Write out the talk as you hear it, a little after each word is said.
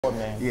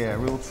Man. Yeah,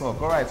 real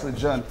talk. All right, so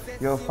John,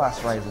 you're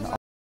fast rising.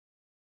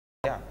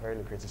 Yeah, very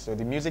lucrative. So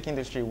the music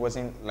industry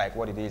wasn't like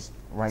what it is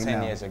Right 10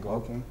 now. years ago.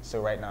 Okay.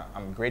 So right now,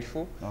 I'm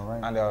grateful. All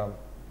right. And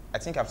I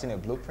think I've seen a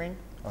blueprint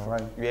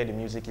where the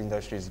music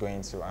industry is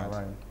going to.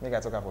 And maybe I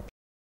talk about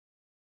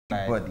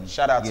like,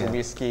 shout out to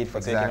Wizkid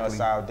for taking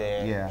us out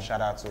there. Yeah. Shout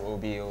out to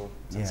OBO,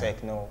 to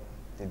Techno.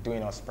 They're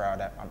doing us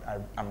proud.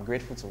 I'm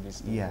grateful to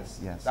this. Yes,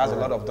 yes. That's a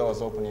lot of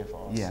doors opening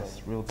for us. Yes,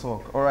 so. real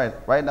talk. All right,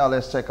 right now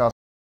let's check out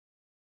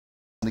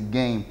the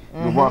game.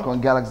 We work on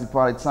Galaxy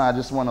Party Time. I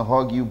just want to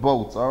hug you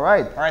both. All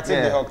right. All right,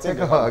 take the hug. Take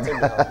the hug. Take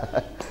the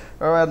hug.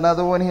 All right,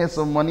 another one here.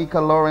 So Monica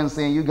Lawrence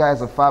saying you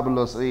guys are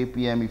fabulous.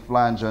 Emmy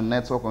Fly and John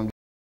Network on.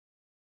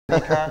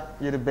 Monica,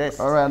 you're the best.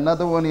 All right,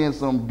 another one here.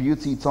 Some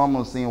Beauty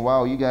Thomas saying,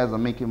 wow, you guys are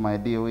making my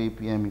day.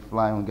 Emmy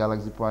Fly on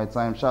Galaxy Party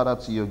Time. Shout out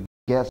to your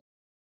guest.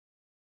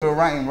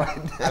 Rhyme right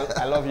there.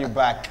 I love you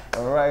back.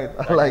 All right,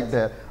 I like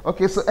that.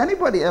 Okay, so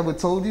anybody ever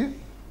told you?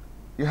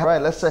 All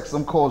right, let's check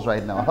some calls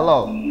right now.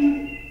 Hello.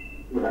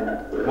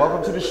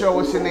 Welcome to the show.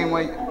 What's your name?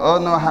 Oh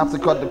no, I have to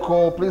cut the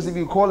call. Please, if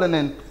you're calling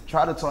in,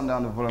 try to turn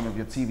down the volume of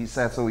your TV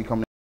set so we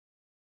come.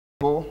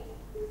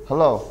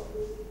 Hello.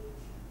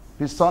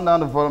 Please turn down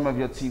the volume of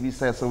your TV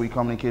set so we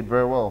communicate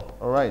very well.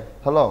 All right.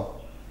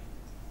 Hello.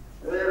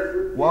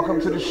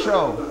 Welcome to the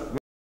show.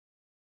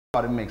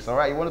 Party mix. All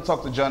right. You want to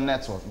talk to John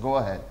Network? Go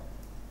ahead.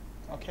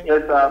 Okay.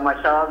 Yes, my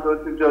shout out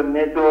goes to John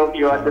Network.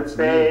 You are the best.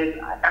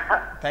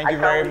 Thank you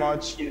very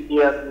much.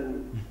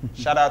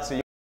 Shout out to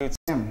you.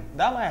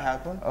 That might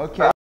happen.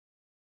 Okay.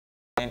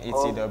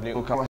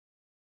 NETW.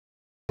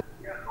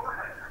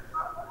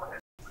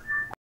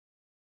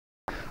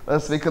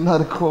 Let's make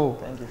another call.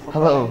 Thank you.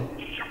 Hello.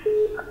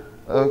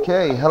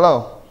 Okay.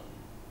 Hello.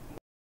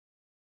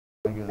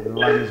 The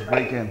line is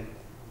breaking.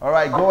 All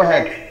right. Go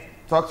ahead.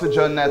 Talk to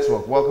John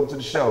Network. Welcome to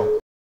the show.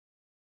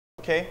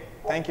 Okay.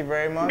 Thank you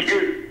very much.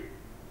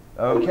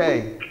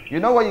 Okay. You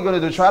know what you're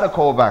going to do? Try to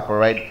call back, all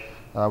right?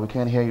 We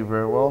can't hear you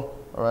very well.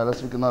 All right,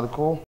 let's make another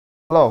call.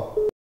 Hello.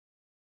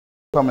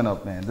 Coming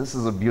up, man. This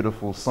is a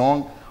beautiful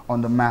song,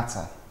 On the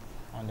Matter.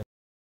 On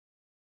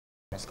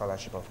the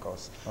scholarship, of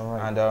course. All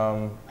right.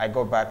 And I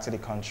got back to the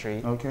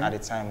country at a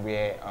time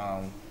where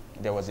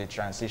there was a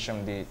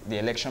transition, the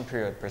election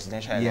period,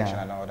 presidential election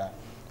and all that.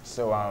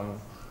 So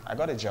I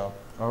got a job.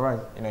 All right.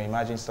 You know,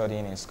 imagine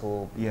studying in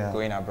school,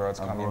 going abroad,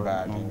 coming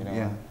back, and, you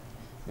know.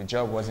 The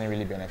job wasn't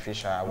really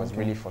beneficial. I was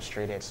really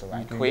frustrated, so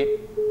I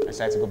quit. I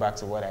decided to go back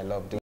to what I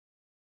love doing.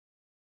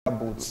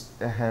 Boots.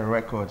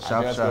 Record,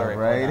 sharp,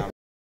 right?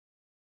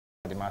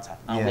 The matter.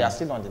 And we are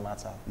still on the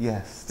matter.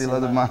 Yes, still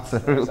on the matter.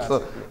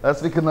 So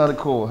let's make another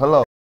call.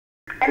 Hello.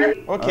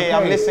 Okay,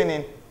 I'm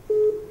listening.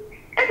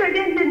 If you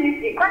didn't do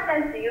music, what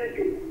else do you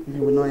do? If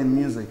you were not in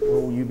music,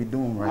 what would you be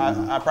doing right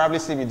now? I'll probably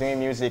still be doing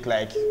music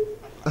like,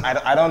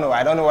 I don't know.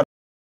 I don't know what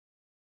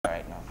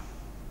right now.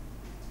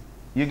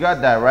 You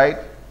got that, right?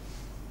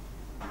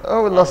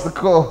 Oh, we lost the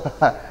call.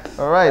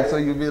 All right, so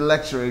you'll be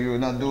lecturing, you're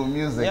not doing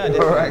music. Yeah,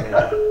 all right.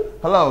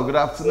 Hello, good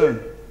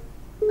afternoon.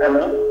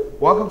 Hello.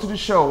 Welcome to the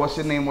show. What's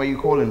your name? Where are you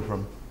calling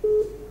from?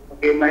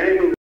 Okay, my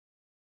name is.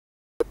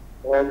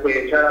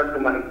 Okay, shout out to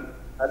my.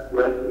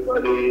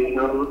 You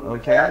know,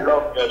 okay. I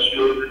love your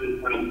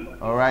show.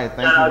 All right,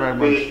 thank you very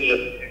much.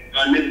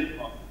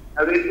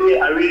 I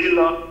really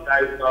love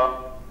that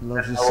song.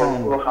 Love your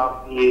song. So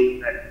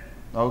happy.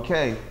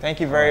 Okay.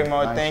 Thank you very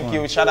much. Nice thank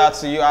you. Shout out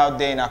to you out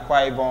there in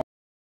Akwa Ibom.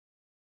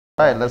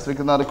 All right, let's make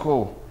another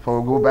call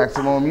before we go back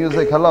to more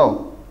music.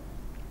 Hello.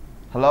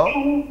 Hello.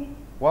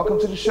 Welcome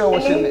to the show.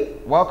 What's your name?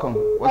 Welcome.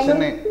 What's your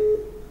name?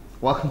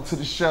 Welcome to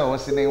the show.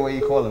 What's your name? Where are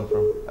you calling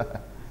from?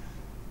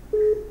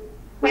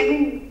 My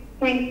name is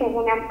Princess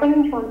and I'm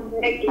calling from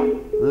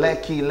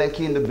Lekki.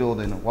 Lekki in the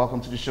building.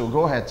 Welcome to the show.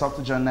 Go ahead. Talk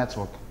to John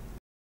Network.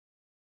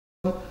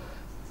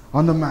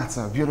 On the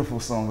Matter,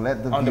 beautiful song.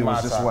 Let the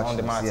viewers just watch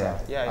this.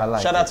 Yeah. I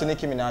like Shout out to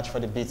Nicki Minaj for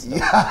the beats. She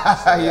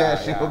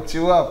hooked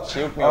you up.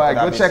 She hooked me up. All right,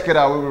 go check it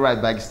out. We'll be right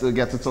back. You still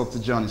get to talk to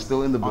John. He's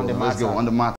still in the building. Let's go. On the Matter.